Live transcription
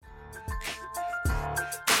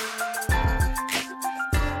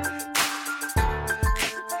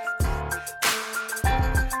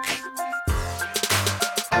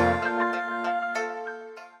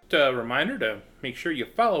a reminder to make sure you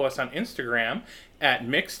follow us on Instagram at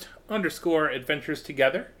mixed_adventures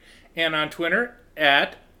together and on Twitter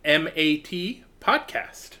at MAT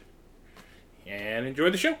Podcast. And enjoy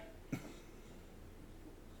the show.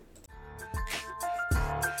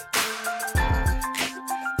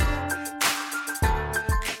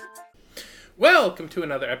 Welcome to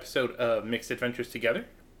another episode of Mixed Adventures Together.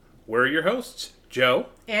 We're your hosts, Joe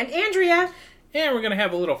and Andrea. And we're going to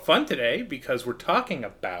have a little fun today because we're talking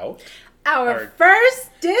about our first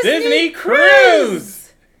Disney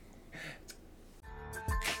cruise!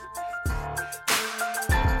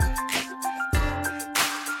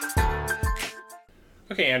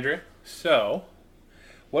 Okay, Andrea, so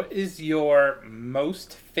what is your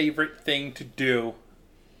most favorite thing to do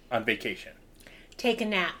on vacation? Take a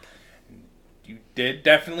nap. You did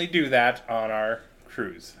definitely do that on our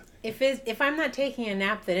cruise. If I'm not taking a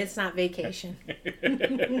nap, then it's not vacation.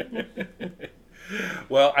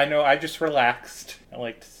 Well, I know I just relaxed. I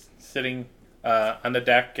liked sitting on the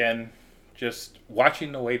deck and just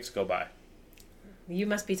watching the waves go by. You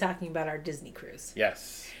must be talking about our Disney cruise.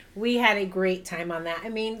 Yes. We had a great time on that. I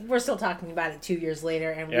mean, we're still talking about it 2 years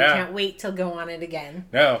later, and we can't wait to go on it again.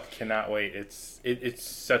 No, cannot wait. It's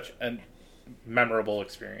such a memorable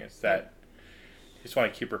experience that you just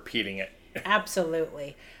want to keep repeating it.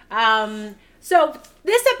 Absolutely. So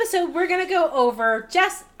this episode, we're going to go over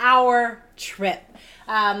just our trip.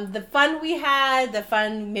 The fun we had, the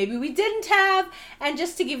fun maybe we didn't have, and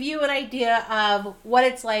just to give you an idea of what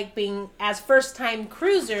it's like being as first-time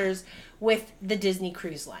cruisers with the Disney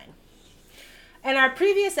Cruise Line. In our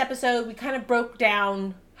previous episode, we kind of broke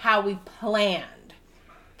down how we planned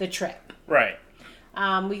the trip. Right.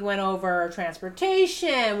 We went over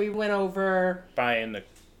transportation, we went over buying the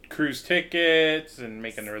cruise tickets and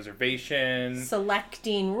making the reservations,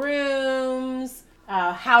 selecting rooms,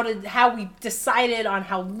 how we decided on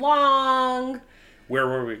how long, where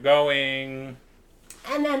were we going,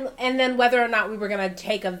 and then whether or not we were going to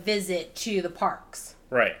take a visit to the parks.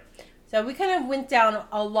 Right. So we kind of went down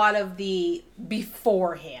a lot of the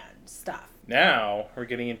beforehand stuff. Now we're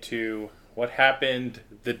getting into what happened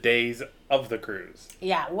the days of the cruise.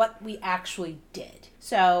 Yeah, what we actually did.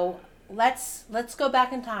 So let's go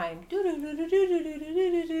back in time.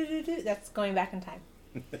 That's going back in time.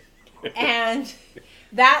 And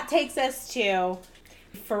that takes us to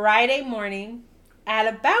Friday morning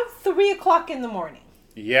at about 3 o'clock in the morning.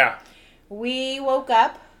 Yeah. We woke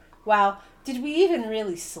up. Well, did we even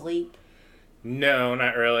really sleep? No,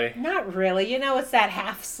 not really. Not really. You know, it's that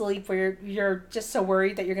half sleep where you're just so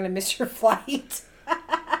worried that you're going to miss your flight.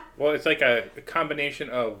 Well, it's like a combination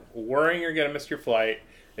of worrying you're going to miss your flight,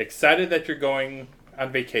 excited that you're going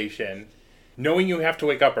on vacation, knowing you have to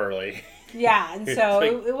wake up early. Yeah, and so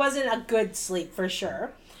it wasn't a good sleep for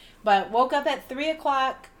sure. But woke up at 3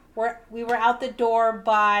 o'clock. We were out the door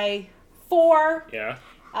by 4. Yeah.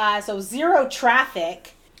 So 0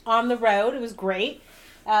 traffic on the road. It was great.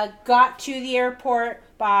 Got to the airport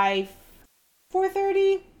by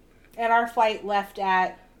 4:30, and our flight left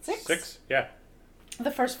at 6? 6, yeah.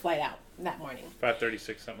 The first flight out that morning.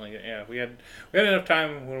 5:36, something like that. Yeah, we had enough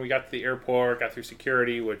time when we got to the airport, got through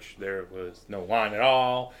security, which there was no line at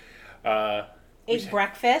all. Ate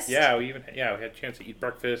breakfast. Yeah, we had a chance to eat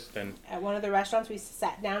breakfast, and at one of the restaurants we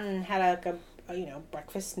sat down and had a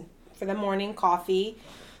breakfast for the morning, coffee,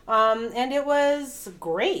 and it was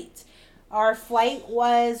great. Our flight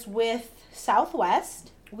was with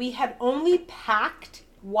Southwest. We had only packed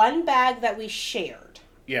one bag that we shared.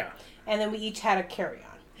 Yeah. And then we each had a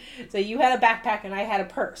carry-on. So you had a backpack and I had a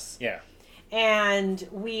purse. Yeah. And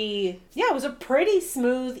it was a pretty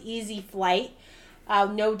smooth, easy flight.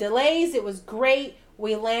 No delays. It was great.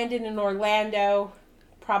 We landed in Orlando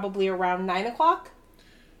probably around 9 o'clock.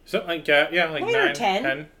 Something like that. Yeah, like 9 or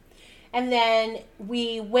 10. And then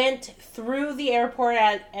we went through the airport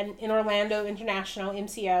in Orlando International,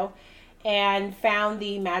 MCO, and found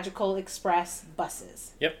the Magical Express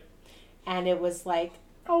buses. Yep. And it was like,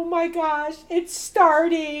 oh my gosh, it's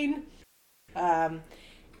starting.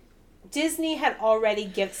 Disney had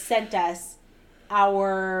already sent us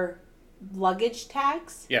our luggage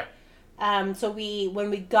tags. Yeah. So when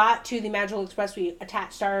we got to the Magical Express, we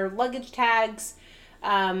attached our luggage tags.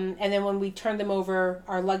 And then when we turned them over,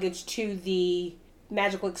 our luggage to the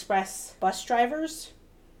Magical Express bus drivers,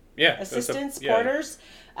 assistants, porters,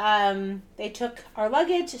 they took our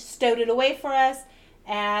luggage, stowed it away for us,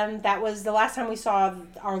 and that was the last time we saw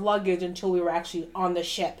our luggage until we were actually on the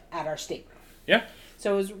ship at our stateroom. Yeah.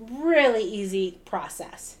 So it was really easy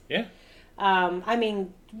process. Yeah. I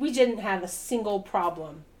mean, we didn't have a single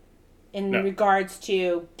problem in regards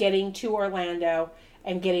to getting to Orlando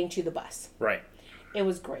and getting to the bus. Right. It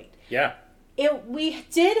was great. Yeah. We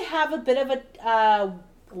did have a bit of a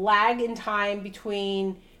lag in time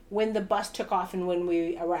between when the bus took off and when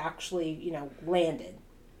we were actually, landed.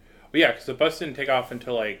 Well, yeah, because the bus didn't take off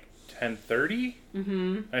until like 10:30.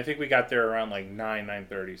 Mm-hmm. I think we got there around like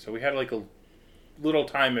 9:30. So we had like a little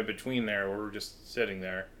time in between there where we were just sitting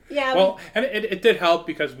there. Yeah. Well, and it did help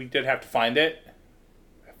because we did have to find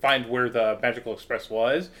where the Magical Express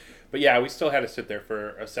was. But yeah, we still had to sit there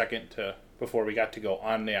for a second before we got to go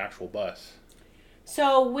on the actual bus.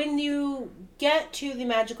 So when you get to the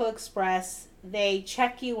Magical Express, they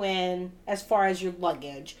check you in as far as your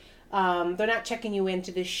luggage. They're not checking you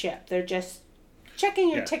into the ship. They're just checking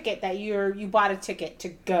your ticket that you bought a ticket to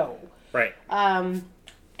go. Right. And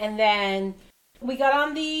then we got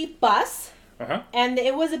on the bus. Uh-huh. And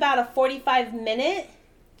it was about a 45-minute...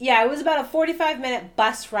 Yeah, it was about a 45-minute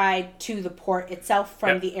bus ride to the port itself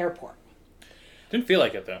from the airport. Didn't feel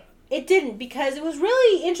like it, though. It didn't, because it was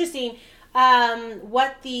really interesting.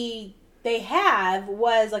 What they have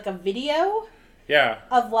was like a video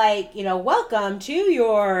of like, welcome to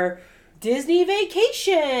your Disney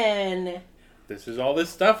vacation. This is all this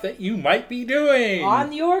stuff that you might be doing.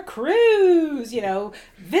 On your cruise,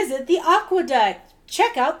 visit the aqueduct,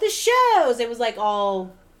 check out the shows. It was like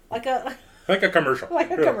all like a... Like a commercial. Like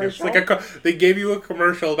a commercial. They gave you a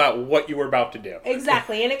commercial about what you were about to do.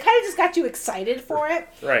 Exactly. And it kind of just got you excited for it.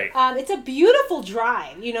 Right. It's a beautiful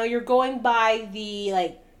drive. You're going by the,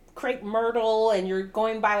 like, Crepe Myrtle, and you're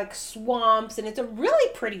going by, like, swamps, and it's a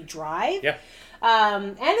really pretty drive. Yeah.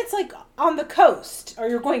 And it's, like, on the coast, or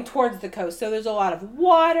you're going towards the coast, so there's a lot of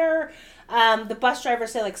water. The bus driver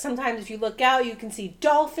said, like, sometimes if you look out, you can see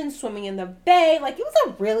dolphins swimming in the bay. Like, it was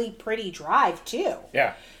a really pretty drive, too.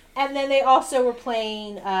 Yeah. And then they also were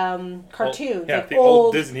playing cartoons. Yeah, like the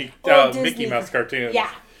old Disney Mickey Mouse cartoons.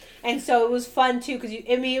 Yeah. And so it was fun, too, because,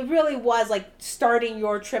 it really was, like, starting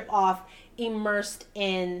your trip off immersed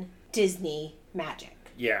in Disney magic.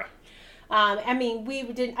 Yeah. I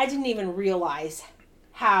didn't even realize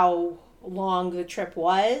how long the trip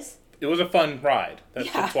was. It was a fun ride.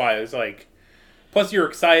 That's why it was like... Plus, you're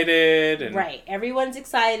excited. And... Right. Everyone's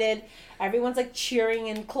excited. Everyone's like cheering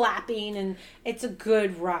and clapping, and it's a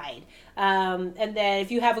good ride. And then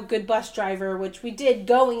if you have a good bus driver, which we did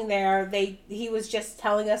going there, he was just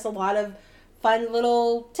telling us a lot of fun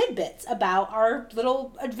little tidbits about our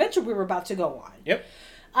little adventure we were about to go on. Yep.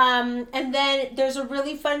 And then there's a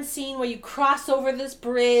really fun scene where you cross over this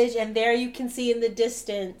bridge, and there you can see in the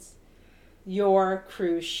distance your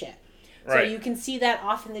cruise ship. Right. So you can see that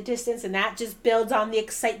off in the distance, and that just builds on the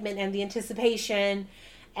excitement and the anticipation,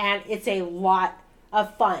 and it's a lot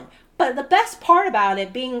of fun. But the best part about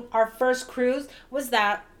it being our first cruise was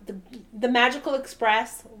that the Magical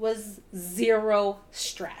Express was zero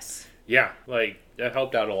stress. Yeah, like, that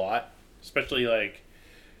helped out a lot. Especially, like,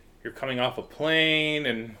 you're coming off a plane,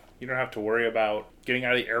 and you don't have to worry about getting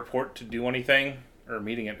out of the airport to do anything, or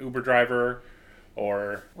meeting an Uber driver,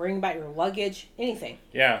 or... worrying about your luggage, anything.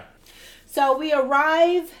 Yeah. So we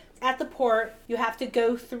arrive at the port. You have to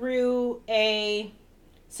go through a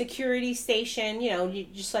security station. You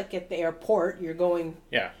just like at the airport, you're going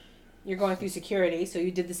through security. So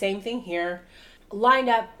you did the same thing here. Lined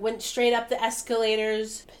up, went straight up the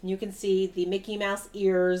escalators. You can see the Mickey Mouse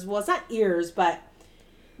ears. Well, it's not ears, but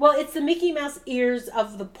it's the Mickey Mouse ears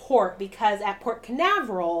of the port, because at Port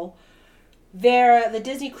Canaveral, the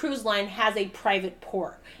Disney Cruise Line has a private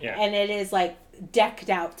port, and it is like decked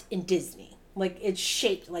out in Disney, like it's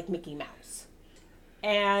shaped like Mickey Mouse,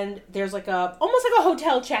 and there's like almost like a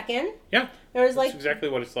hotel check-in. Yeah, there's like exactly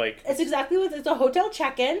what it's like. It's exactly what it's a hotel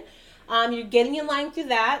check-in. You're getting in line through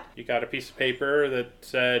that. You got a piece of paper that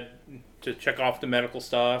said to check off the medical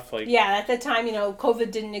stuff. Like at the time,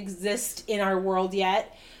 COVID didn't exist in our world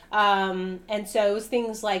yet. And so it was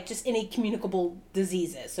things like just any communicable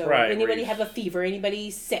diseases. So anybody have a fever,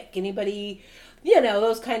 anybody sick, anybody,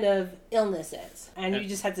 those kind of illnesses. And you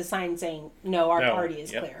just had to sign saying, no, our party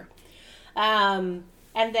is clear. And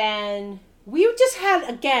then we just had,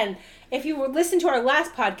 again, if you were listening to our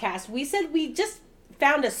last podcast, we said we just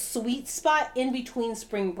found a sweet spot in between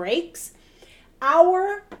spring breaks.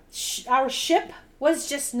 Our ship was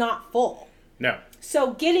just not full. No.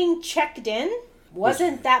 So getting checked in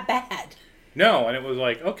wasn't that bad. No, and it was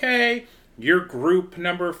like, okay, your group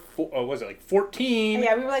number, was it like 14?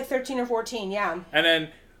 Yeah, we were like 13 or 14, yeah. And then,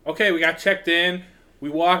 okay, we got checked in. We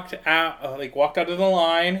walked out of the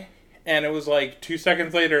line, and it was like 2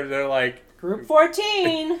 seconds later, they're like... Group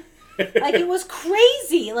 14. Like, it was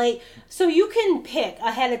crazy. Like, so you can pick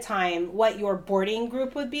ahead of time what your boarding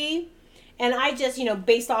group would be. And I just,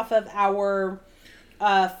 based off of our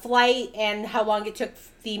flight and how long it took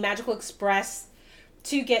the Magical Express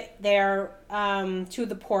to get there to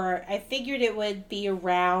the port. I figured it would be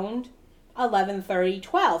around 11:30,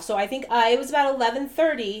 12. So I think it was about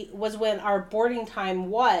 11:30 was when our boarding time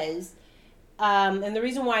was. And the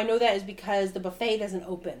reason why I know that is because the buffet doesn't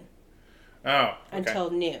open until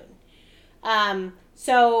noon.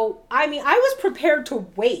 So, I mean, I was prepared to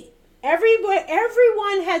wait.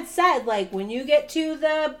 Everyone had said, like, when you get to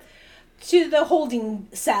the holding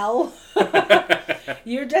cell,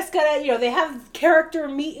 you're just gonna, they have character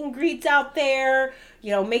meet and greets out there.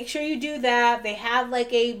 Make sure you do that. They have,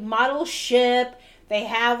 like, a model ship. They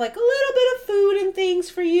have, like, a little bit of food and things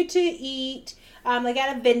for you to eat. They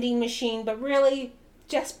got a vending machine, but really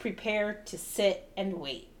just prepare to sit and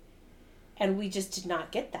wait. And we just did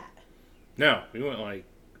not get that. No, we went, like,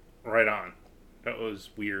 right on. That was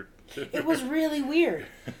weird. It was really weird.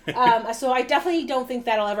 So I definitely don't think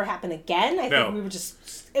that'll ever happen again. I think we were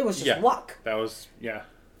it was just luck. That was, yeah.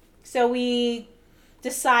 So we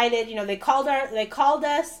decided, they called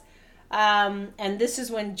us, and this is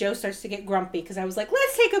when Joe starts to get grumpy, because I was like,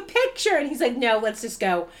 let's take a picture, and he's like, no, let's just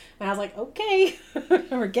go. And I was like, okay,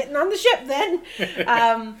 we're getting on the ship then.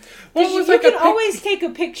 You can always take a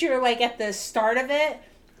picture, like, at the start of it.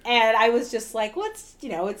 And I was just like, it's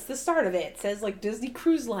the start of it. It says, like, Disney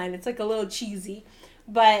Cruise Line. It's, like, a little cheesy.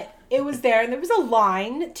 But it was there, and there was a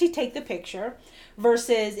line to take the picture.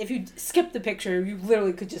 Versus, if you skip the picture, you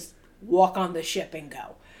literally could just walk on the ship and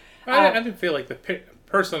go. I didn't feel like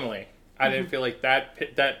personally, I didn't feel like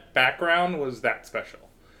that background was that special.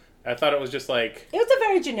 I thought it was just like... It was a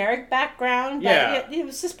very generic background. But yeah. It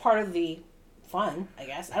was just part of the fun, I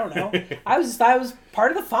guess. I don't know. I thought it was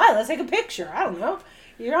part of the fun. Let's take a picture. I don't know.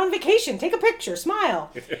 You're on vacation. Take a picture.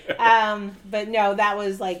 Smile. But no, that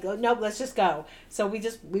was like, nope, let's just go. So we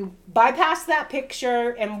bypassed that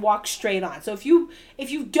picture and walked straight on. So if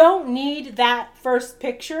you don't need that first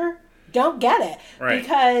picture, don't get it. Right.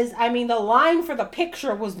 Because, I mean, the line for the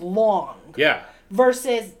picture was long. Yeah.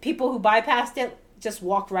 Versus people who bypassed it just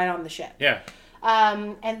walked right on the ship. Yeah.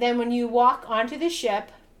 And then when you walk onto the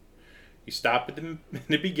ship... You stop at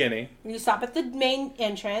the beginning. You stop at the main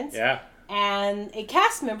entrance. Yeah. And a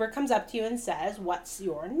cast member comes up to you and says, what's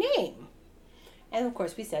your name? And of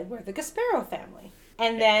course we said, we're the Gasparo family.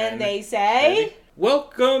 And then they say...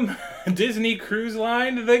 Welcome, Disney Cruise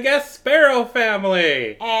Line, to the Gasparo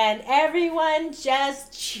family. And everyone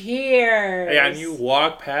just cheers. Yeah, and you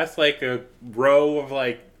walk past, like, a row of,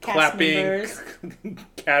 like, clapping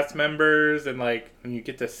cast members. And, like, when you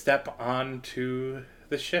get to step onto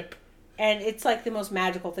the ship. And it's, like, the most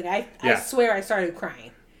magical thing. I swear I started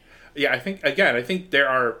crying. Yeah, I think there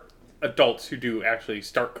are adults who do actually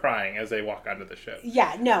start crying as they walk onto the ship.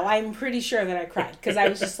 Yeah, no, I'm pretty sure that I cried because I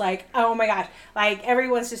was just like, oh my gosh, like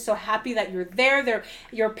everyone's just so happy that you're there.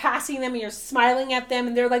 You're passing them and you're smiling at them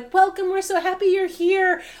and they're like, welcome, we're so happy you're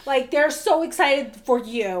here. Like they're so excited for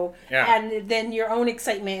you. Yeah. And then your own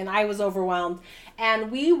excitement, and I was overwhelmed.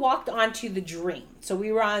 And we walked onto the Dream. So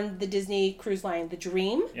we were on the Disney Cruise Line, the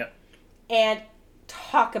Dream. Yep. And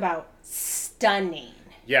talk about stunning.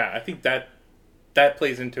 Yeah, I think that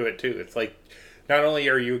plays into it too. It's like, not only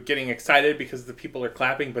are you getting excited because the people are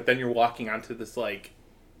clapping, but then you're walking onto this like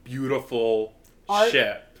beautiful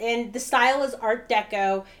ship. And the style is Art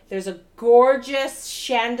Deco. There's a gorgeous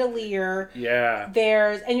chandelier. Yeah.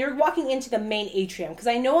 And you're walking into the main atrium. Because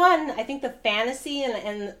I know I think the Fantasy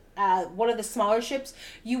and one of the smaller ships,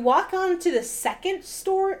 you walk onto the second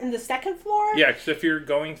floor. Yeah, because if you're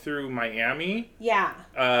going through Miami,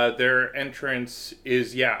 their entrance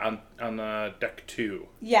is on deck 2.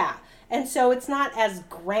 Yeah, and so it's not as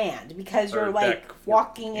grand because you're like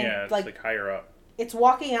walking in it's like higher up. It's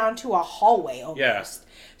walking onto a hallway almost. Yeah.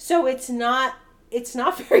 So it's not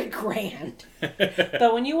very grand.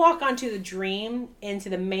 But when you walk onto the Dream into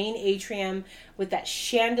the main atrium with that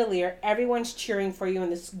chandelier, everyone's cheering for you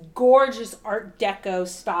in this gorgeous Art Deco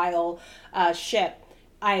style ship.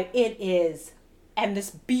 It is. And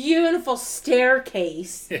this beautiful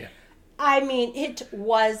staircase. Yeah. I mean, it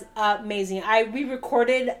was amazing. We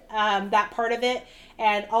recorded that part of it,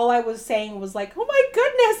 and all I was saying was like, oh my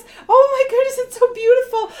goodness, it's so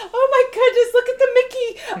beautiful. Oh my goodness, look at the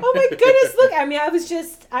Mickey. Oh my goodness, look. I mean,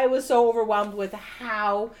 I was so overwhelmed with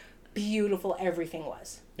how beautiful everything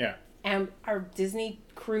was. Yeah. And our Disney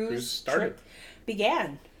cruise trip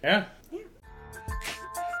began. Yeah. Yeah.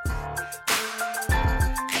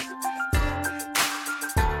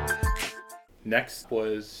 Next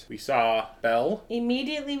we saw Belle.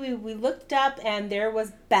 Immediately we looked up and there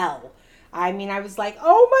was Belle. I mean, I was like,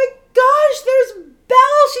 oh my gosh, there's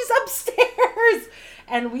Belle. She's upstairs.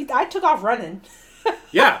 And I took off running.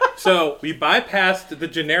 Yeah. So we bypassed the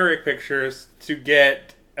generic pictures to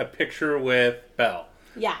get a picture with Belle.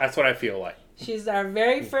 Yeah. That's what I feel like. She's our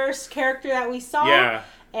very first character that we saw. Yeah.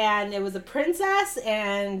 And it was a princess,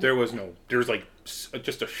 and There was like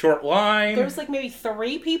just a short line. there was like maybe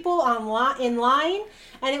 3 people in line,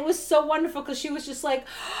 and it was so wonderful because she was just like,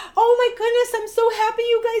 "Oh my goodness, I'm so happy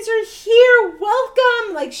you guys are here.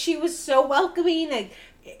 Welcome!" Like she was so welcoming. Like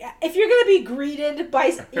if you're gonna be greeted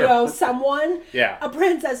by someone, Yeah. a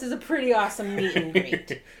princess is a pretty awesome meet and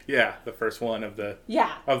greet. Yeah, the first one of the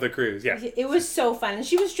cruise. Yeah, It was so fun, and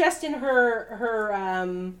she was dressed in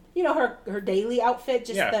her daily outfit,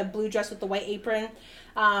 just the blue dress with the white apron.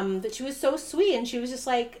 But she was so sweet, and she was just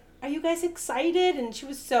like, "Are you guys excited?" And she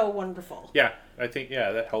was so wonderful. Yeah, I think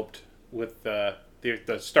that helped with the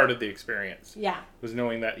start of the experience. Yeah, was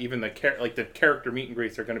knowing that even the character meet and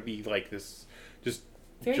greets are going to be like this, just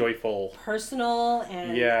very joyful, personal,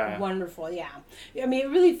 and wonderful. Yeah, I mean, it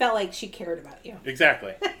really felt like she cared about you.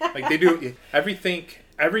 Exactly, like they do everything.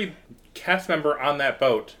 Every cast member on that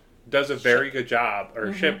boat does a very good job,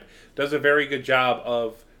 or ship does a very good job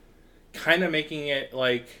of kind of making it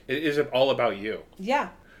like it is all about you. Yeah.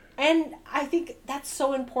 And I think that's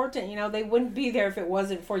so important. They wouldn't be there if it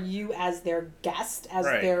wasn't for you as their guest, as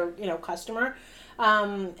their, customer.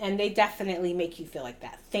 And they definitely make you feel like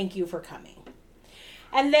that. Thank you for coming.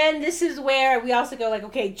 And then this is where we also go like,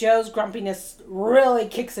 okay, Joe's grumpiness really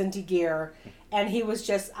kicks into gear. And I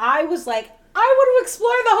was like, I want to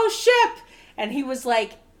explore the whole ship. And he was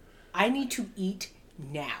like, I need to eat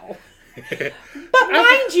now. But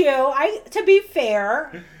mind you, to be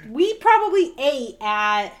fair, we probably ate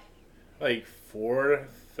at like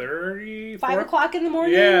 4:30, 5 o'clock in the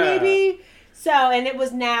morning, maybe. So, and it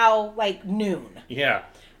was now like noon. Yeah.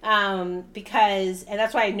 And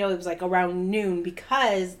that's why I know it was like around noon,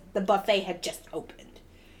 because the buffet had just opened.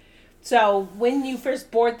 So when you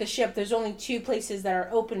first board the ship, there's only 2 places that are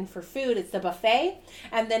open for food. It's the buffet,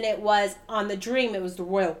 and then it was on the Dream. It was the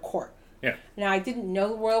Royal Court. Yeah. Now, I didn't know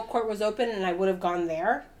the Royal Court was open, and I would have gone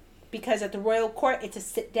there, because at the Royal Court, it's a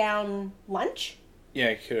sit-down lunch.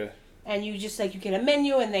 Yeah, you could have. And you just, you get a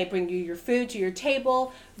menu, and they bring you your food to your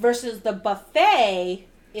table, versus the buffet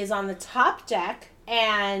is on the top deck,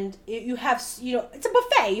 and you have, it's a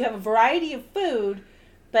buffet. You have a variety of food,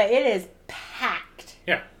 but it is packed.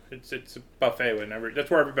 Yeah, it's a buffet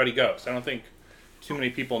that's where everybody goes. I don't think too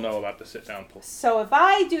many people know about the sit-down pool. So if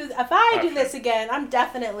I do this again, I'm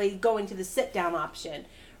definitely going to the sit-down option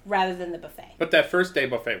rather than the buffet. But that first day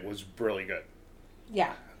buffet was really good.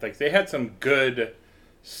 Yeah. Like they had some good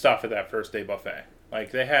stuff at that first day buffet.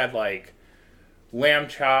 Like they had lamb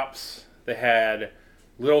chops, they had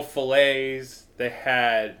little fillets, they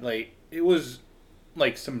had it was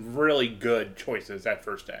some really good choices that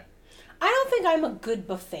first day. I don't think I'm a good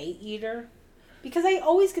buffet eater, because I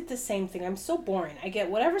always get the same thing. I'm so boring. I get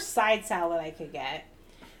whatever side salad I could get,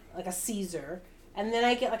 like a Caesar, and then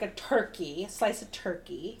I get a slice of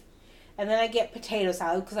turkey, and then I get potato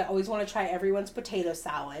salad, because I always want to try everyone's potato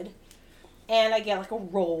salad, and I get a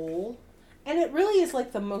roll, and it really is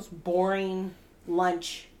the most boring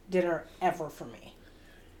lunch dinner ever for me.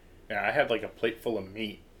 Yeah, I had a plate full of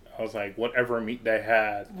meat. I was like, whatever meat they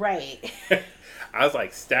had. Right. I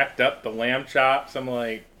was stacked up the lamb chops. I'm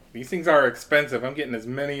like, these things are expensive. I'm getting as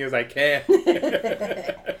many as I can.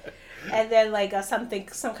 And then some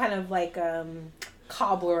kind of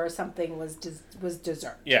cobbler or something was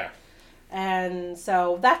dessert. Yeah. And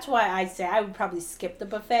so that's why I say I would probably skip the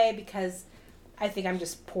buffet, because I think I'm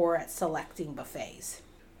just poor at selecting buffets.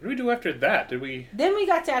 What did we do after that? Then we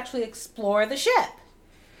got to actually explore the ship.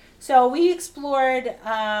 So we explored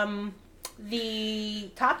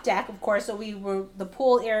the top deck, of course. So the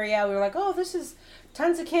pool area. We were like, oh, this is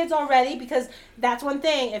tons of kids already, because that's one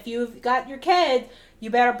thing. If you've got your kid,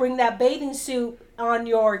 you better bring that bathing suit on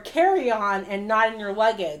your carry-on and not in your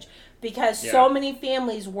luggage, because so many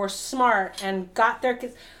families were smart and got their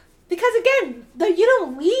kids. Because again, you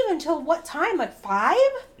don't leave until what time? 5?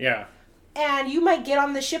 Yeah. And you might get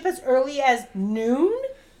on the ship as early as noon.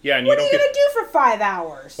 Yeah, and what are you going to do for 5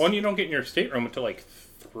 hours? Well, and you don't get in your stateroom until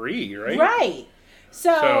 3, right? Right.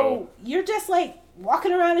 So you're just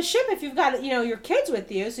walking around a ship if you've got your kids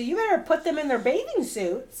with you. So you better put them in their bathing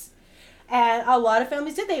suits. And a lot of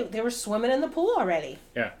families did. They were swimming in the pool already.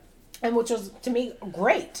 Yeah. And which was, to me,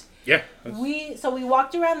 great. Yeah. We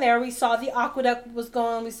walked around there. We saw the aqueduct was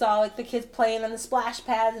going. We saw the kids playing on the splash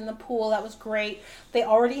pads in the pool. That was great. They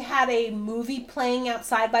already had a movie playing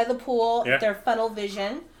outside by the pool. Yeah. Their Funnel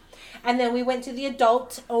Vision. And then we went to the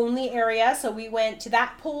adult only area. So we went to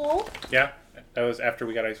that pool. Yeah. That was after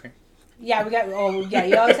we got ice cream. Yeah,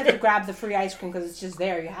 you always have to grab the free ice cream because it's just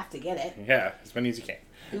there. You have to get it. Yeah, as many as you can.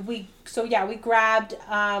 We grabbed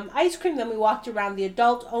ice cream. Then we walked around the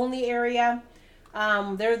adult only area.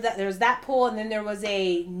 There's that pool, and then there was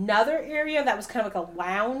another area that was kind of like a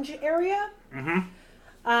lounge area.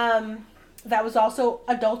 That was also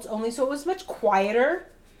adults only, so it was much quieter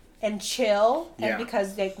and chill. And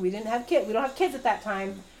because we don't have kids at that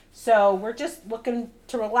time, so we're just looking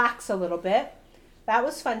to relax a little bit. That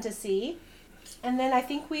was fun to see. And then I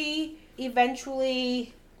think we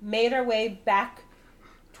eventually made our way back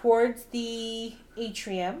towards the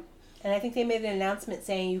atrium. And I think they made an announcement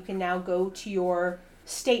saying you can now go to your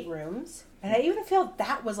staterooms. And I even feel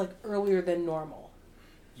that was like earlier than normal.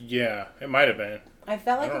 Yeah, it might have been. I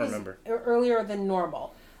felt like I don't it was remember. earlier than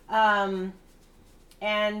normal. And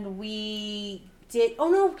we did... Oh,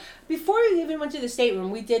 no. Before we even went to the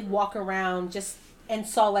stateroom, we did walk around just and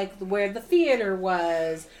saw like where the theater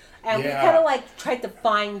was. And we kind of like tried to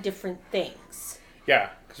find different things.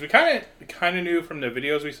 Yeah, because we kind of knew from the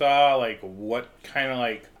videos we saw like what kind of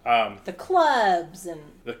like the clubs and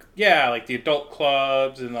like the adult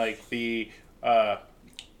clubs and like the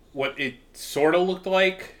what it sort of looked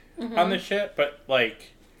like on the ship, but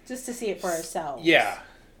like just to see it for ourselves. Yeah,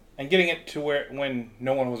 and getting it to where when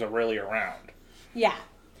no one was really around. Yeah.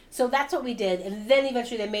 So that's what we did. And then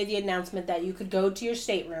eventually they made the announcement that you could go to your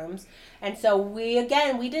staterooms. And so we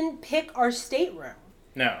didn't pick our stateroom.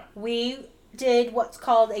 No. We did what's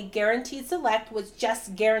called a guaranteed select, was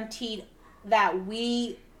just guaranteed that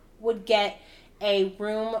we would get a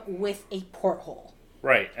room with a porthole.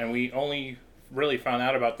 Right. And we only really found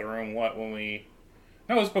out about the room, it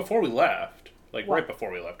was before we left. Like right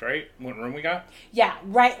before we left, right? What room we got? Yeah,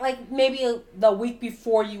 right. Like maybe the week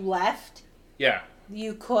before you left. Yeah.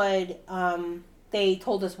 You could, they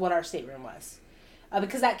told us what our stateroom was.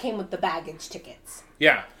 Because that came with the baggage tickets.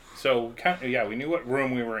 Yeah. So, we knew what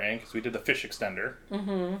room we were in because we did the fish extender.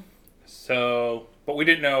 Mm-hmm. So, but we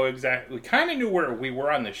didn't know exactly. We kind of knew where we were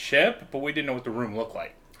on the ship, but we didn't know what the room looked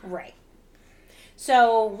like. Right.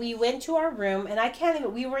 So, we went to our room, and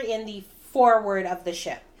we were in the forward of the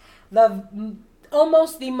ship.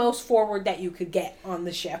 Almost the most forward that you could get on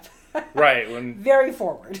the ship. Right. Very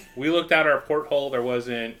forward. We looked out our porthole. There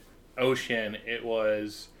wasn't ocean. It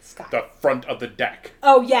was sky. The front of the deck.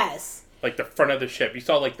 Oh, yes. Like the front of the ship. You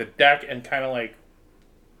saw like the deck and kind of like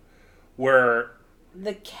where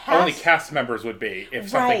only cast members would be if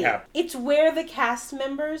something happened. It's where the cast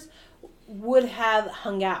members would have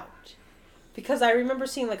hung out. Because I remember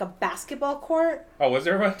seeing like a basketball court. Oh, was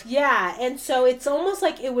there one? Yeah, and so it's almost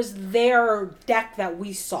like it was their deck that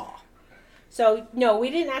we saw. So, no, we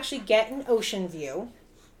didn't actually get an ocean view.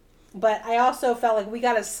 But I also felt like we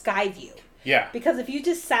got a sky view. Yeah. Because if you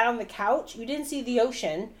just sat on the couch, you didn't see the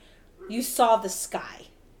ocean. You saw the sky.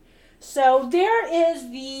 So there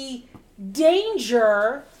is the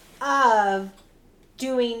danger of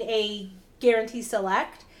doing a guarantee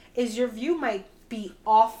select is your view might be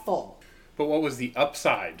awful. But what was the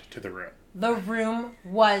upside to the room? The room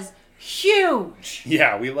was huge.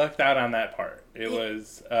 Yeah, we lucked out on that part.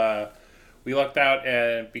 We lucked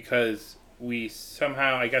out because we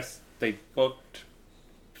somehow, I guess they booked,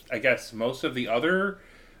 most of the other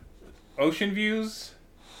ocean views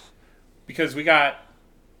because we got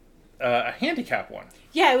a handicap one.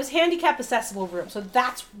 Yeah, it was handicap accessible room. So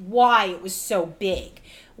that's why it was so big,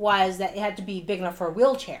 was that it had to be big enough for a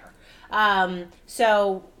wheelchair.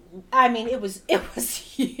 So, I mean, it was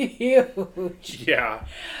huge. Yeah.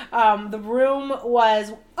 The room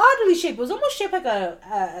was oddly shaped. It was almost shaped like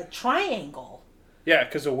a triangle. Yeah,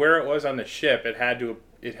 because of where it was on the ship, it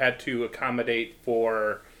had to accommodate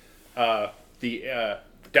for the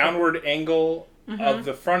downward angle of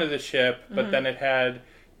the front of the ship, but then it had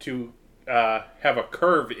to have a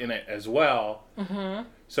curve in it as well. Mm-hmm.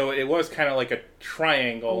 So it was kind of like a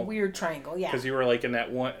triangle. A weird triangle, yeah. Because you were like in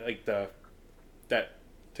that one, like that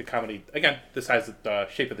to accommodate, again, the size of the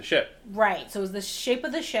shape of the ship. Right. So it was the shape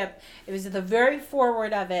of the ship. It was at the very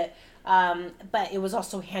forward of it, but it was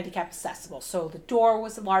also handicap accessible. So the door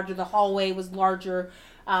was larger, the hallway was larger,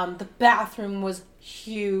 the bathroom was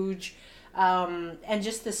huge, and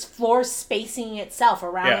just this floor spacing itself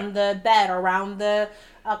around the bed, around the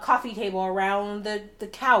coffee table, around the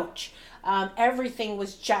couch. Everything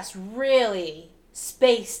was just really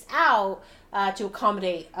spaced out to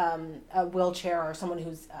accommodate a wheelchair or someone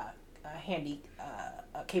who's handy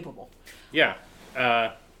capable. Yeah.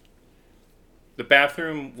 The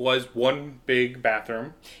bathroom was one big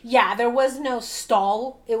bathroom. Yeah, there was no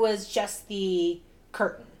stall. It was just the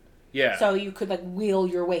curtain. Yeah. So you could like wheel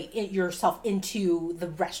yourself into the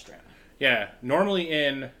restroom. Yeah. Normally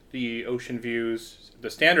in the ocean views, the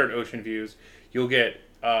standard ocean views, you'll get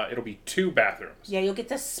it'll be two bathrooms. Yeah, you'll get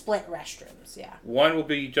the split restrooms, yeah. One will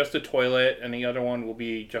be just a toilet, and the other one will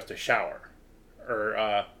be just a shower.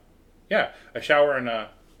 Or, Yeah, a shower and a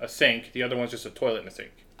sink. The other one's just a toilet and a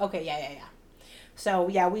sink. Okay, yeah. So,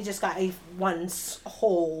 yeah, we just got one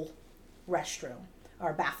whole restroom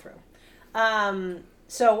or bathroom.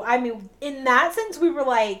 So, I mean, in that sense, we were,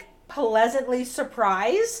 like, pleasantly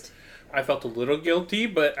surprised. I felt a little guilty,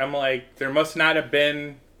 but I'm like, there must not have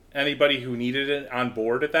been anybody who needed it on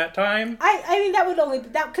board at that time. I mean,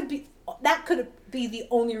 that could be the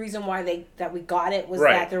only reason why that we got it was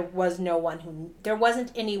that there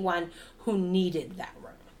wasn't anyone who needed that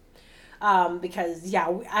room. Because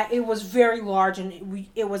it was very large and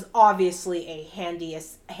it was obviously a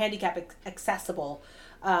handicap accessible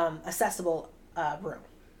room.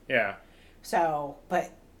 Yeah. So,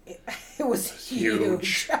 but it was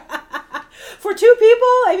huge. For two people,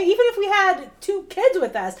 I mean, even if we had two kids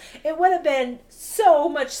with us, it would have been so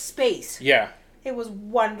much space. Yeah. It was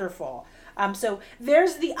wonderful. So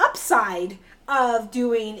there's the upside of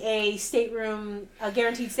doing a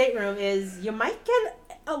guaranteed stateroom is you might get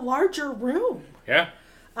a larger room. Yeah.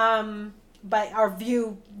 But our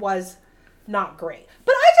view was not great.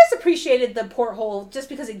 But I just appreciated the porthole just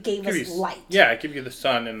because it gave us light. Yeah, it gives you the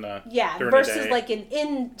sun in the versus like an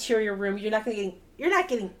interior room, you're not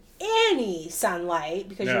getting any sunlight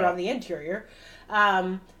because you're on the interior.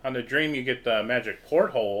 On the Dream, you get the magic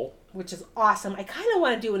porthole, which is awesome. I kind of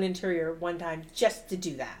want to do an interior one time just to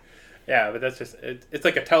do that. Yeah, but that's just it's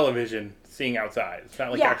like a television seeing outside. It's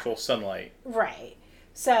not like actual sunlight. Right.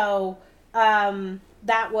 So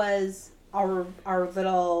that was our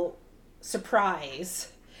little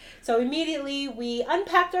surprise. So immediately we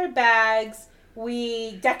unpacked our bags.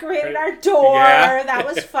 We decorated our door. Yeah. That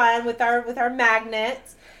was fun with our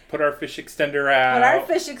magnets. Put our fish extender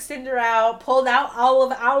out. Pulled out all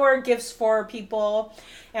of our gifts for people.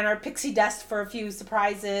 And our pixie dust for a few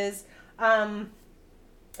surprises. And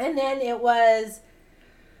then it was,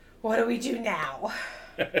 what do we do now?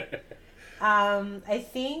 I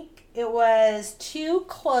think it was too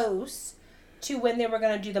close to when they were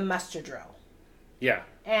going to do the muster drill. Yeah.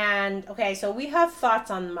 And, okay, so we have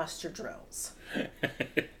thoughts on muster drills.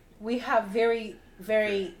 We have very,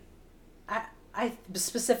 very...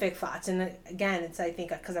 specific thoughts, and again, it's I think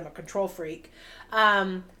because I'm a control freak,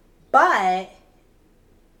 but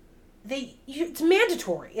it's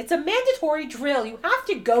mandatory. It's a mandatory drill. You have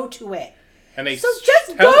to go to it. And they just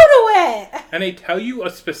go to it. And they tell you a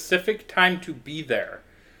specific time to be there,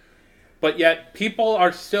 but yet people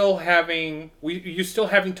are still having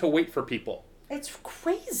to wait for people. It's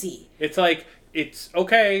crazy. It's like it's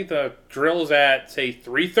okay. The drill's at say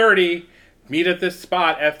 3:30. Meet at this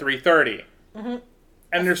spot at 3:30. Mm-hmm.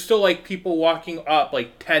 And there's still, like, people walking up,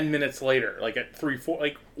 like, 10 minutes later. Like, at 3-4.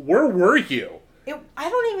 Like, where were you? I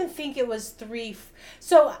don't even think it was 3.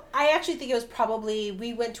 So, I actually think it was probably...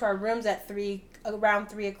 We went to our rooms at around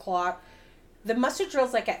 3 o'clock. The muster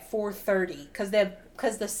drill's, like, at 4:30.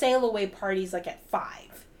 Because the sail away party's, like, at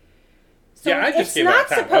 5. So yeah, I just gave that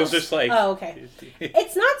time. I was just like... Oh, okay.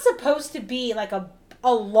 It's not supposed to be, like, a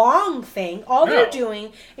long thing. All they're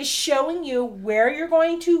doing is showing you where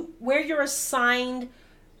your assigned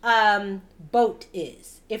boat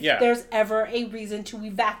is. If there's ever a reason to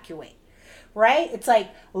evacuate. Right? It's like,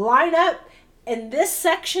 line up in this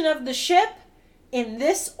section of the ship, in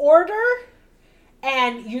this order,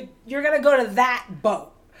 and you're going to go to that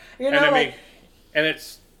boat. You know, and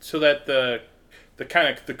it's so that the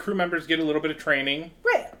crew members get a little bit of training.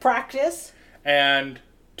 Right. Practice. And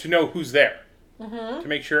to know who's there. Mm-hmm. To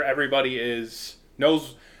make sure everybody is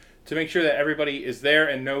there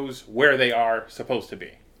and knows where they are supposed to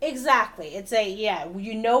be. Exactly. It's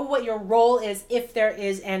you know what your role is if there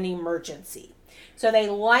is an emergency. So they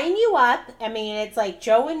line you up. I mean, it's like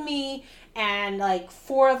Joe and me and like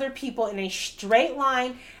 4 other people in a straight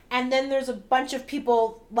line. And then there's a bunch of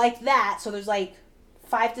people like that. So there's like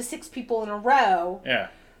 5 to 6 people in a row. Yeah.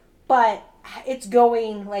 But it's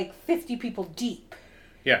going like 50 people deep.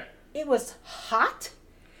 Yeah. It was hot,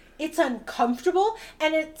 it's uncomfortable,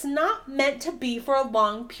 and it's not meant to be for a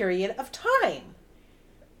long period of time.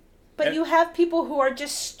 But you have people who are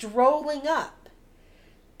just strolling up.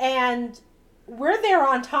 And we're there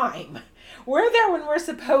on time. We're there when we're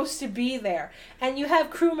supposed to be there. And you have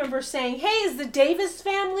crew members saying, hey, is the Davis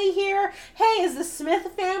family here? Hey, is the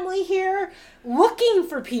Smith family here? Looking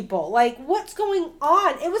for people. Like, what's going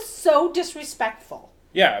on? It was so disrespectful.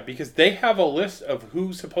 Yeah, because they have a list of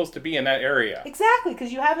who's supposed to be in that area. Exactly,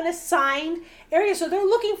 because you have an assigned area, so they're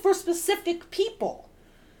looking for specific people.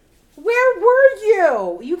 Where were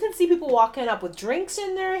you? You can see people walking up with drinks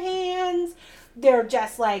in their hands. They're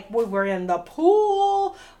just like, we were in the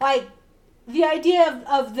pool. Like, the idea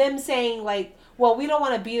of them saying, like, well, we don't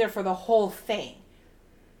want to be there for the whole thing.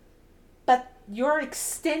 But you're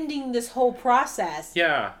extending this whole process.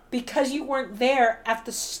 Yeah. Because you weren't there at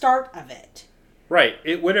the start of it. Right.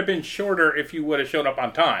 It would have been shorter if you would have showed up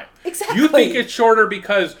on time. Exactly. You think it's shorter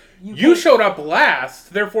because you showed up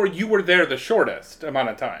last, therefore you were there the shortest amount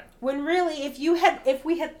of time. When really, if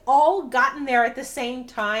we had all gotten there at the same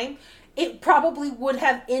time, it probably would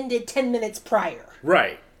have ended 10 minutes prior.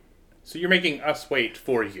 Right. So you're making us wait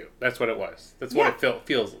for you. That's what it was. That's what it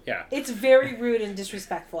feels. Yeah. It's very rude and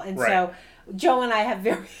disrespectful. And so Joe and I have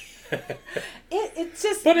very... it's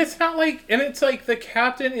just... But it's not like... And it's like the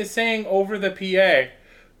captain is saying over the PA,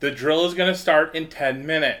 the drill is going to start in 10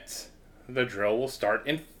 minutes. The drill will start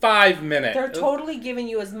in 5 minutes. They're totally giving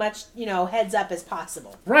you as much, heads up as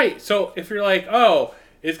possible. Right. So if you're like, oh,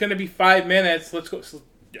 it's going to be 5 minutes, let's go...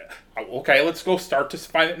 Okay, let's go start to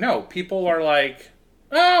find it. No, people are like,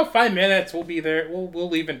 oh, 5 minutes, we'll be there. We'll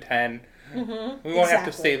leave in 10. Mm-hmm. We won't have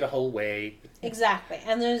to stay the whole way. Exactly,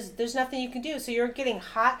 and there's nothing you can do. So you're getting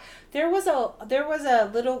hot. There was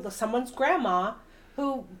someone's grandma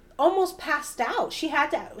who almost passed out. She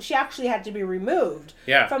actually had to be removed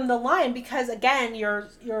from the line because again you're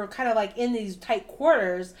kind of like in these tight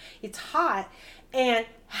quarters. It's hot, and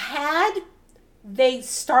had they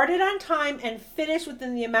started on time and finished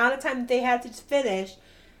within the amount of time that they had to finish,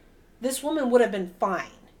 this woman would have been fine.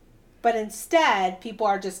 But instead, people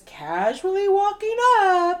are just casually walking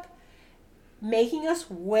up, making us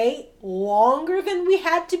wait longer than we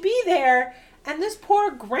had to be there, and this poor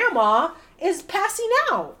grandma is passing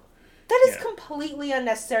out. That is completely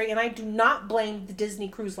unnecessary, and I do not blame the Disney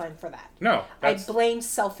Cruise Line for that. No. I blame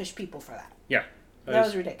selfish people for that. Yeah. That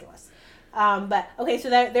was ridiculous. But, okay, so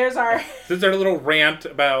there's our... This is our little rant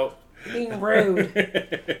about... being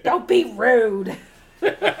rude. Don't be rude.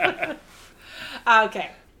 Okay.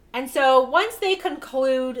 And so once they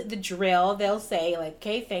conclude the drill, they'll say, like,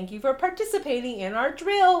 okay, thank you for participating in our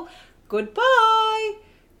drill. Goodbye.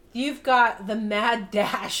 You've got the mad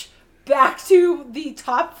dash back to the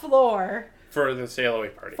top floor. For the sail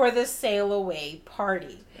away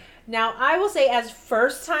party. Now, I will say, as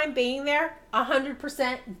first time being there,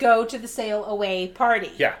 100% go to the sail away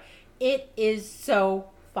party. Yeah. It is so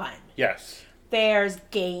fun. Yes. There's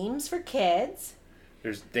games for kids.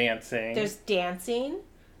 There's dancing.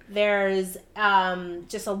 There's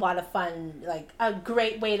just a lot of fun, like a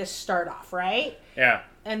great way to start off, right? Yeah.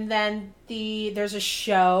 And then there's a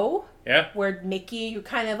show. Yeah. Where Mickey, you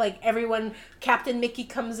kind of like everyone, Captain Mickey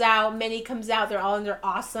comes out, Minnie comes out. They're all in their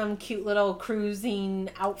awesome, cute little cruising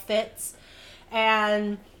outfits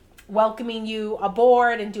and welcoming you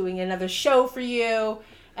aboard and doing another show for you.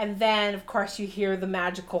 And then, of course, you hear the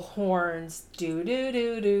magical horns. Do, do,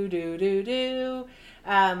 do, do, do, do, do.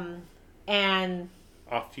 And...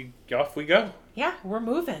 Off we go. Yeah, we're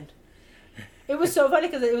moving. It was so funny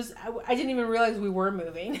because I didn't even realize we were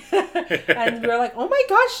moving. And we were like, oh my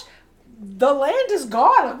gosh, the land is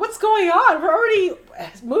gone. Like, what's going on? We're already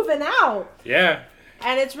moving out. Yeah.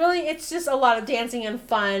 And it's just a lot of dancing and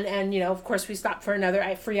fun. And, of course, we stopped for another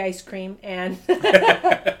free ice cream. And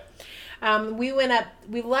we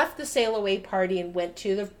left the sail away party and went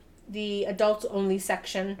to the adults only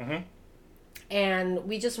section. Mm-hmm. And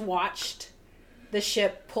we just watched the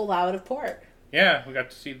ship pull out of port. Yeah, we got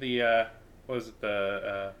to see the,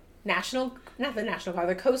 the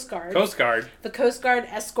Coast Guard. Coast Guard. The Coast Guard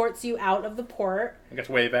escorts you out of the port. I got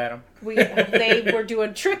to wave at them. They were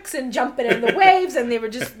doing tricks and jumping in the waves, and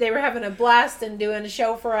they were having a blast and doing a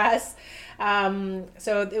show for us.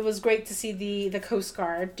 So it was great to see the Coast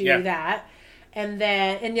Guard do that. And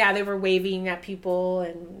they were waving at people,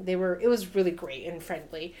 and it was really great and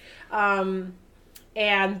friendly.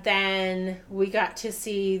 And then we got to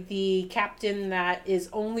see the captain that is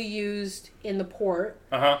only used in the port.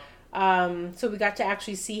 Uh-huh. So we got to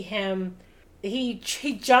actually see him. He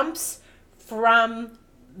jumps from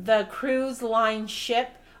the cruise line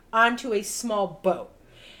ship onto a small boat.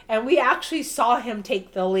 And we actually saw him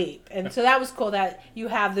take the leap. And so that was cool that you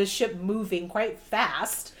have the ship moving quite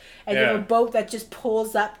fast. And you have a boat that just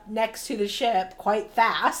pulls up next to the ship quite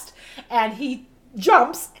fast. And he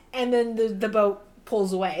jumps, and then the boat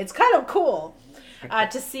pulls away. It's kind of cool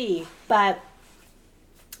to see. But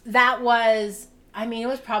that was, it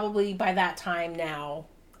was probably by that time now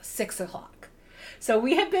 6:00. So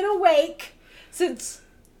we had been awake since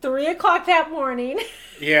 3:00 that morning.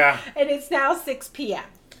 Yeah. And it's now 6 p.m.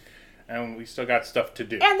 And we still got stuff to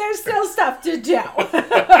do. And there's still stuff to do.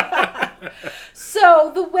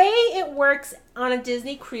 So the way it works on a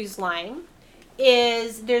Disney Cruise Line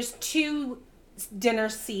is there's 2 dinner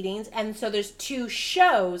seatings, and so there's 2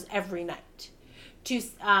 shows every night.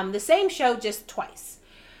 The same show, just twice.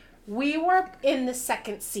 We were in the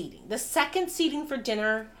second seating. The second seating for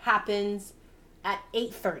dinner happens at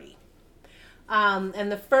 8:30.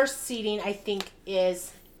 And the first seating, I think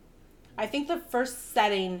the first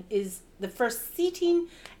seating is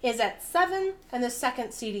at 7, and the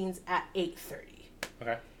second seating's at 8:30.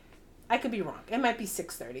 Okay. I could be wrong. It might be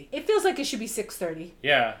 6:30. It feels like it should be 6:30.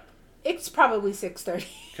 Yeah. It's probably 6:30.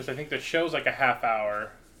 Because I think the show's like a half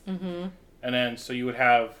hour. Mm-hmm. And then, so you would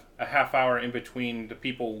have a half hour in between the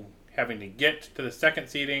people having to get to the second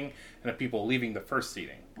seating and the people leaving the first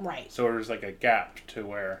seating. Right. So there's like a gap to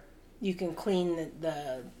where you can clean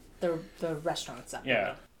the restaurants up.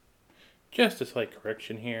 Yeah. Just a slight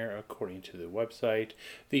correction here. According to the website,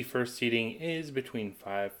 the first seating is between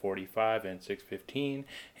 5:45 and 6:15,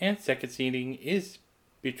 and second seating is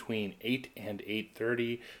between 8 and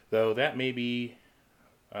 8:30, though that may be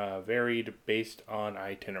varied based on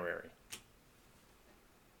itinerary.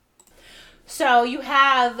 So you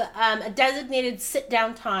have a designated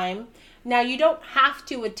sit-down time. Now, you don't have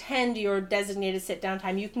to attend your designated sit-down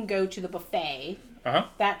time. You can go to the buffet. Uh-huh.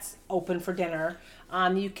 That's open for dinner.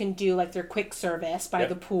 You can do like their quick service by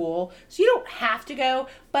the pool. So you don't have to go,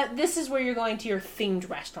 but this is where you're going to your themed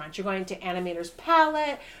restaurants. You're going to Animator's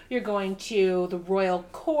Palette. You're going to the Royal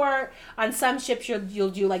Court. On some ships,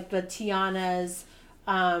 you'll do like the Tiana's,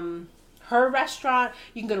 her restaurant.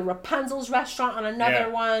 You can go to Rapunzel's restaurant on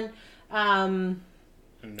another one. On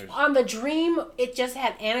the Dream, it just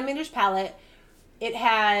had Animator's Palette. It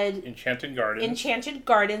had Enchanted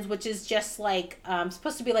Gardens, which is just like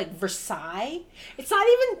supposed to be like Versailles. It's not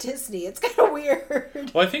even Disney. It's kind of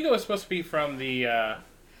weird. Well, I think it was supposed to be from the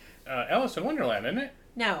Alice in Wonderland, isn't it?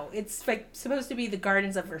 No, it's like supposed to be the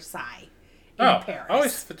Gardens of Versailles in Paris. I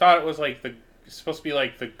always thought it was like supposed to be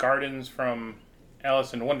like the gardens from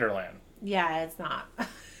Alice in Wonderland. Yeah, it's not.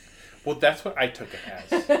 Well, that's what I took it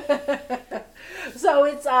as. So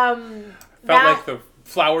it's felt like the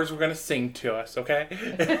flowers were going to sing to us,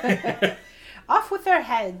 okay? Off with their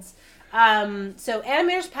heads. So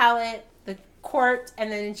Animator's Palette, the Court,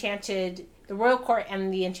 and then the Royal Court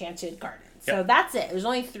and the Enchanted Gardens. So Yep. that's it. There's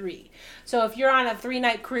only 3. So if you're on a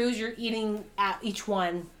 3-night cruise, you're eating at each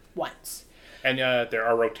one once. And there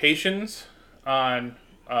are rotations on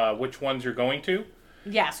which ones you're going to.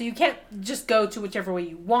 Yeah, so you can't just go to whichever way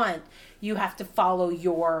you want. You have to follow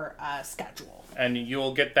your schedule. And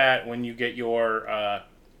you'll get that when you get your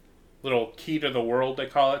little key to the world, they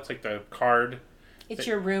call it. It's like the card. It's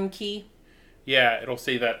your room key. Yeah, it'll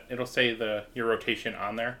say your rotation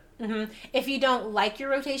on there. Mm-hmm. If you don't like your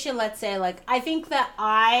rotation, let's say, I think that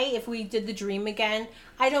if we did the Dream again,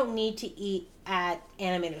 I don't need to eat at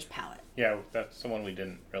Animator's Palette. Yeah, that's the one we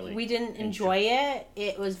didn't really. We didn't enjoy it.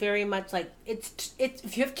 It was very much like it's.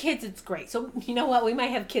 If you have kids, it's great. So you know what? We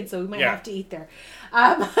might have kids, so we might have to eat there.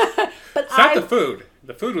 But it's not the food.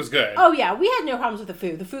 The food was good. Oh yeah, we had no problems with the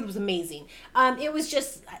food. The food was amazing. It was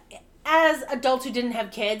just, as adults who didn't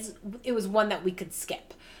have kids, it was one that we could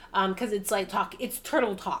skip because it's like it's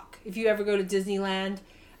turtle talk. If you ever go to Disneyland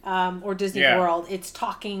or Disney World, it's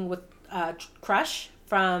talking with Crush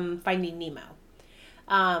from Finding Nemo.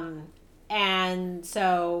 And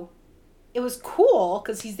so it was cool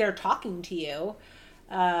because he's there talking to you,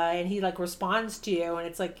 and he responds to you, and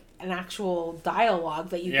it's like an actual dialogue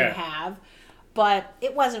that you can have, but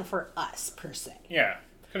it wasn't for us per se. Yeah,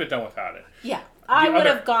 could have done without it. Yeah, I would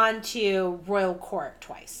have gone to Royal Court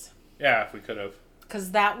twice. Yeah, if we could have.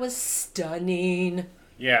 Because that was stunning.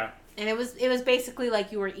 Yeah. And it was basically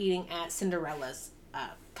like you were eating at Cinderella's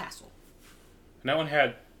castle. And that one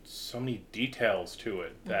had so many details to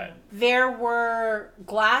it that there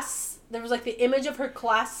was the image of her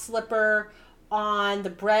glass slipper on the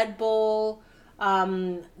bread bowl.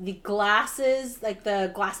 The glasses,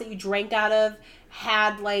 the glass that you drank out of,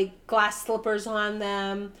 had glass slippers on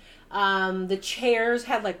them. The chairs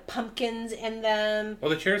had pumpkins in them. Well,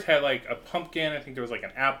 the chairs had a pumpkin. I think there was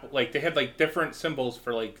an apple. They had different symbols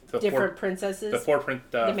for the different princesses. The four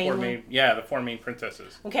main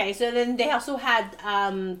princesses. Okay, so then they also had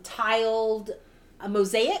tiled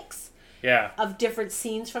mosaics. Yeah. Of different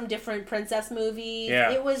scenes from different princess movies.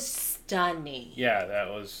 Yeah. It was stunning. Yeah, that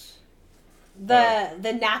was.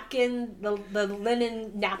 The napkin, the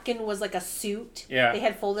linen napkin was like a suit. Yeah. They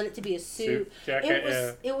had folded it to be a suit.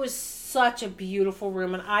 Jacket, it was such a beautiful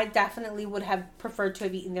room, and I definitely would have preferred to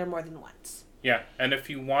have eaten there more than once. Yeah, and if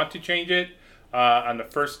you want to change it, on the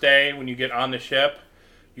first day when you get on the ship,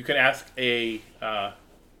 you can ask a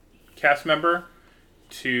cast member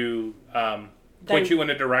to point you in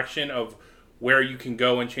a direction of where you can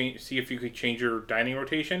go and see if you could change your dining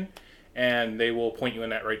rotation, and they will point you in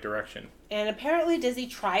that right direction. And apparently Disney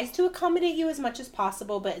tries to accommodate you as much as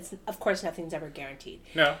possible, but it's, of course, nothing's ever guaranteed.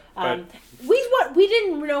 No, but... we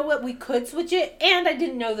didn't know what we could switch it, and I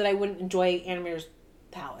didn't know that I wouldn't enjoy Animator's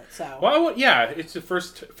Palette, so... Well, yeah, it's the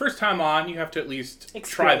first time on, you have to at least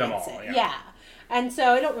try them all. Yeah. And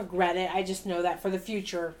so I don't regret it. I just know that for the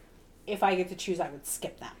future, if I get to choose, I would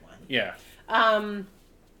skip that one. Yeah.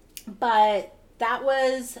 But that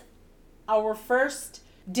was our first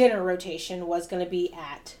dinner rotation was going to be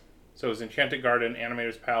at... So it was Enchanted Garden,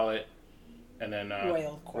 Animator's Palette, and then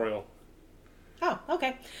Royal. Oh,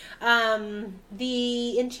 okay.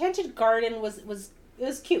 The Enchanted Garden was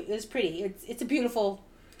cute. It was pretty. It's a beautiful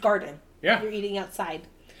garden. Yeah. You're eating outside.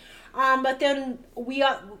 But then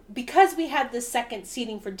because we had the second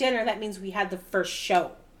seating for dinner, that means we had the first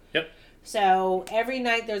show. Yep. So every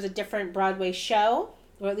night there's a different Broadway show,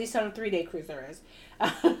 or at least on a 3-day cruise there is.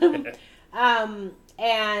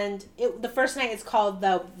 And the first night it's called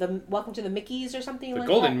the Welcome to the Mickeys or something like that.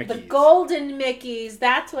 Golden Mickeys. The Golden Mickeys.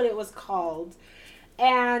 That's what it was called.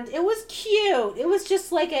 And it was cute. It was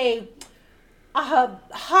just like a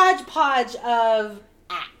hodgepodge of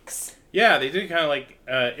acts. Yeah, they did kind of like,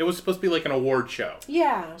 it was supposed to be like an award show.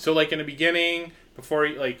 Yeah. So like in the beginning, before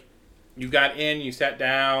you got in, you sat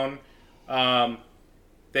down,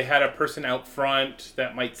 they had a person out front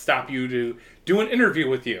that might stop you to do an interview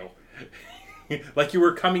with you. Like you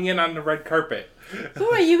were coming in on the red carpet. Who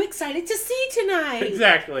are you excited to see tonight?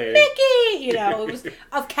 Exactly. Mickey! You know, it was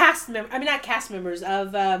of cast members. I mean, not cast members,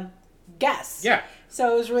 of guests. Yeah.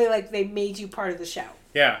 So it was really like they made you part of the show.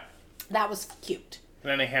 Yeah. That was cute.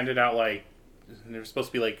 And then they handed out there was supposed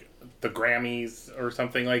to be like the Grammys or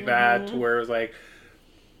something like that, to where it was like,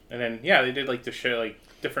 and then they did like the show like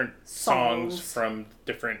different songs from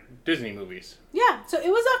different Disney movies. Yeah, so it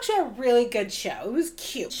was actually a really good show. It was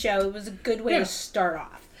cute. It was a good way to start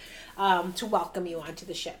off, to welcome you onto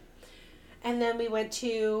the ship. And then we went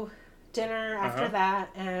to dinner after that,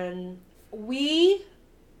 and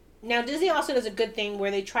now Disney also does a good thing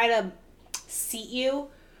where they try to seat you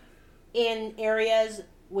in areas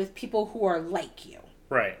with people who are like you.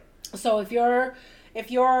 Right. So if you're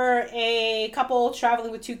a couple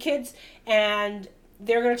traveling with 2 kids and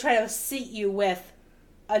they're going to try to seat you with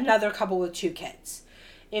another couple with 2 kids.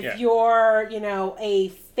 If you're, a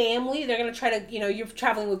family, they're going to try to, you're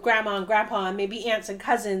traveling with grandma and grandpa and maybe aunts and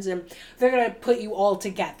cousins, and they're going to put you all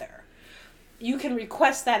together. You can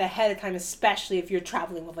request that ahead of time, especially if you're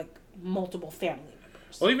traveling with multiple family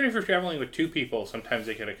members. Well, even if you're traveling with 2 people, sometimes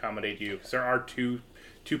they can accommodate you because there are two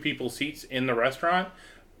people seats in the restaurant.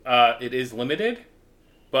 It is limited,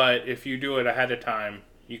 but if you do it ahead of time,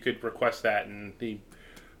 you could request that and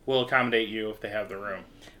will accommodate you if they have the room.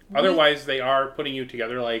 Otherwise, they are putting you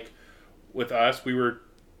together. Like with us, we were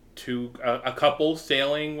a couple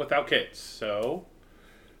sailing without kids, so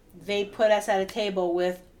they put us at a table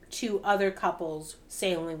with 2 other couples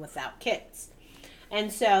sailing without kids,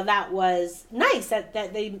 and so that was nice that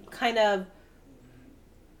they kind of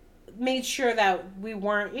made sure that we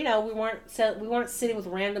weren't sitting with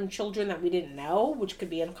random children that we didn't know, which could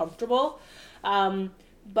be uncomfortable.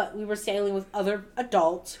 But we were sailing with other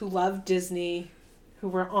adults who loved Disney, who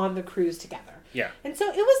were on the cruise together. Yeah. And so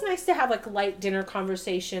it was nice to have a light dinner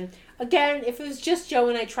conversation. Again, if it was just Joe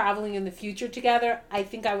and I traveling in the future together, I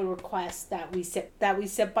think I would request that we sit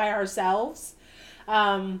by ourselves.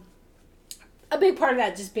 A big part of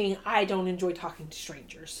that just being I don't enjoy talking to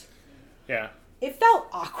strangers. Yeah. It felt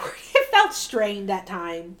awkward. It felt strained at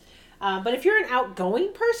times. But if you're an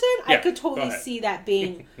outgoing person, I could totally see that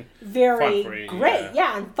being very great.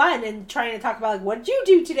 Yeah, and fun, and trying to talk about, what did you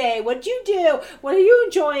do today? What did you do? What are you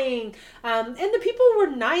enjoying? And the people were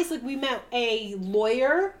nice. We met a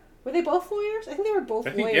lawyer. Were they both lawyers? I think they were both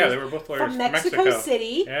lawyers. Yeah, they were both lawyers from Mexico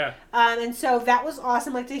City. Yeah. And so that was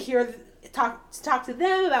awesome. To talk to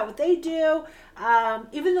them about what they do.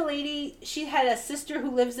 Even the lady, she had a sister who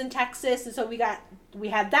lives in Texas, and so we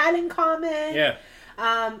had that in common. Yeah.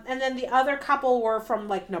 And then the other couple were from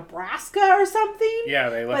Nebraska or something. Yeah,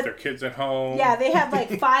 they left their kids at home. Yeah, they had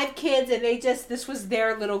 5 kids, and this was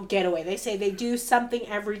their little getaway. They say they do something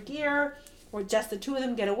every year where just the 2 of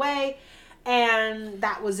them get away, and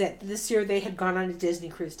that was it. This year they had gone on a Disney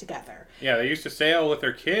cruise together. Yeah, they used to sail with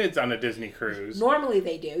their kids on a Disney cruise. Normally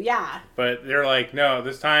they do, yeah. But they're like, no,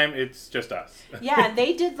 this time it's just us. Yeah, and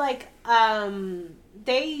they did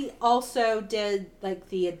they also did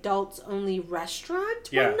the adults only restaurant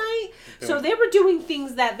one night. So they were doing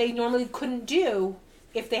things that they normally couldn't do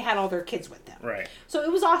if they had all their kids with them. Right. So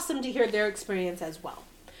it was awesome to hear their experience as well.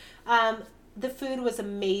 The food was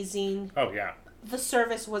amazing. Oh, yeah. The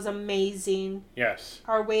service was amazing. Yes.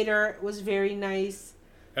 Our waiter was very nice.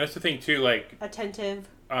 And that's the thing, too, attentive.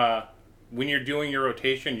 when you're doing your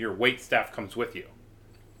rotation, your wait staff comes with you.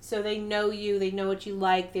 So they know you, they know what you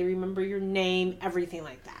like, they remember your name, everything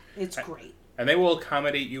like that. It's great. And they will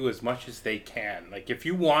accommodate you as much as they can. Like, if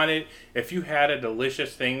you had a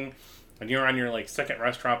delicious thing and you're on your, like, second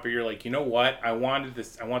restaurant, but you're like, you know what? I want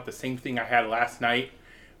the same thing I had last night,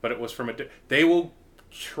 but it was from they will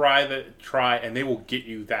try and they will get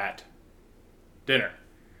you that dinner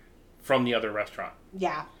from the other restaurant.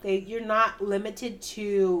 Yeah. You're not limited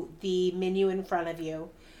to the menu in front of you.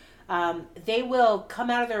 They will come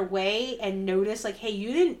out of their way and notice, like, hey,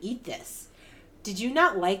 you didn't eat this. Did you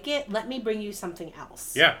not like it? Let me bring you something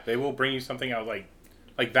else. Yeah, they will bring you something else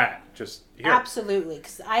like that. Just here. Absolutely,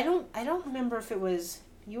 because I don't remember if it was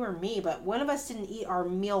you or me, but one of us didn't eat our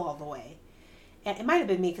meal all the way. And it might have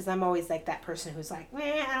been me because I'm always like that person who's like,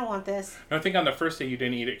 I don't want this. I think on the first day you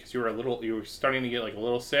didn't eat it because you were starting to get like a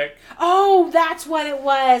little sick. Oh, that's what it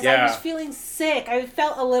was. Yeah. I was feeling sick. I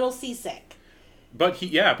felt a little seasick. But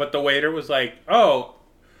the waiter was like, oh.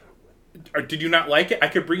 Or did you not like it? I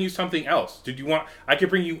could bring you something else. I could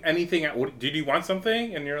bring you anything. Did you want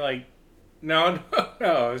something? And you're like, no.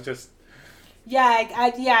 It's just. Yeah,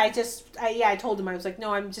 I told him, I was like,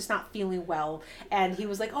 no, I'm just not feeling well. And he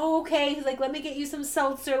was like, oh, okay. He's like, let me get you some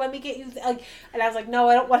seltzer. Let me get you, and I was like, no,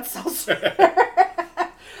 I don't want seltzer.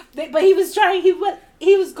 But he was trying,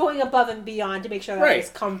 he was going above and beyond to make sure that I was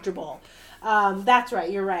comfortable. That's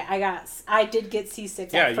right. You're right. I did get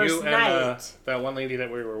seasick that first night. Yeah, you and that one lady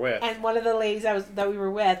that we were with. And one of the ladies that we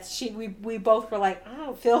were with, we both were like, I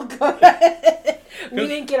don't feel good. We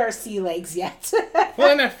didn't get our sea legs yet.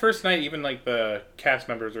 Well, in that first night, even like the cast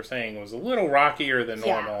members were saying, it was a little rockier than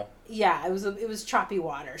normal. Yeah, it was choppy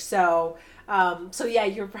water. So yeah,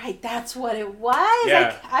 you're right. That's what it was.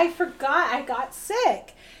 Yeah. I forgot I got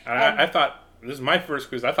sick. And I thought. This is my first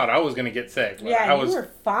cruise. I thought I was going to get sick. Yeah, you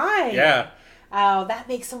were fine. Yeah. Oh, that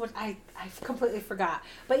makes so much... I completely forgot.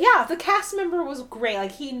 But yeah, the cast member was great.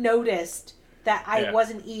 Like, he noticed that I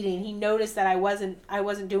wasn't eating. He noticed that I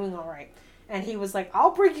wasn't doing all right. And he was like,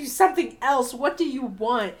 I'll bring you something else. What do you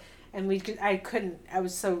want? And I couldn't. I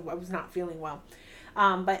was not feeling well.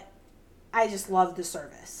 But I just loved the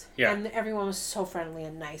service. Yeah. And everyone was so friendly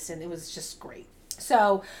and nice. And it was just great.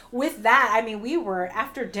 So with that, I mean, we were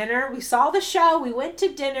after dinner. We saw the show. We went to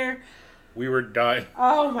dinner. We were done.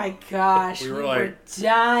 Oh my gosh, we were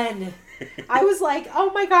done. I was like,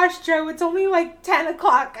 oh my gosh, Joe, it's only like 10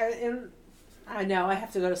 o'clock. And I know, I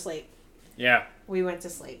have to go to sleep. Yeah. We went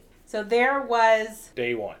to sleep. So there was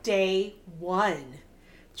Day one.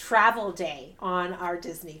 Travel day on our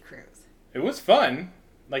Disney cruise. It was fun,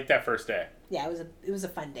 like that first day. Yeah, it was a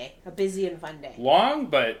fun day. A busy and fun day. Long,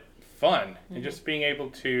 but fun. Mm-hmm. And just being able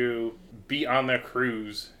to be on the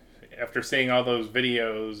cruise after seeing all those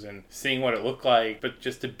videos and seeing what it looked like, but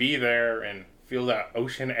just to be there and feel that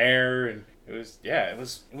ocean air, and it was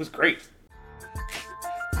great.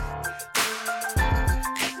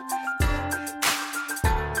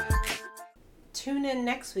 Tune in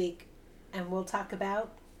next week and we'll talk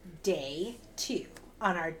about day 2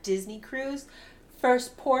 on our Disney cruise.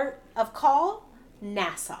 First port of call,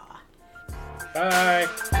 Nassau. Bye.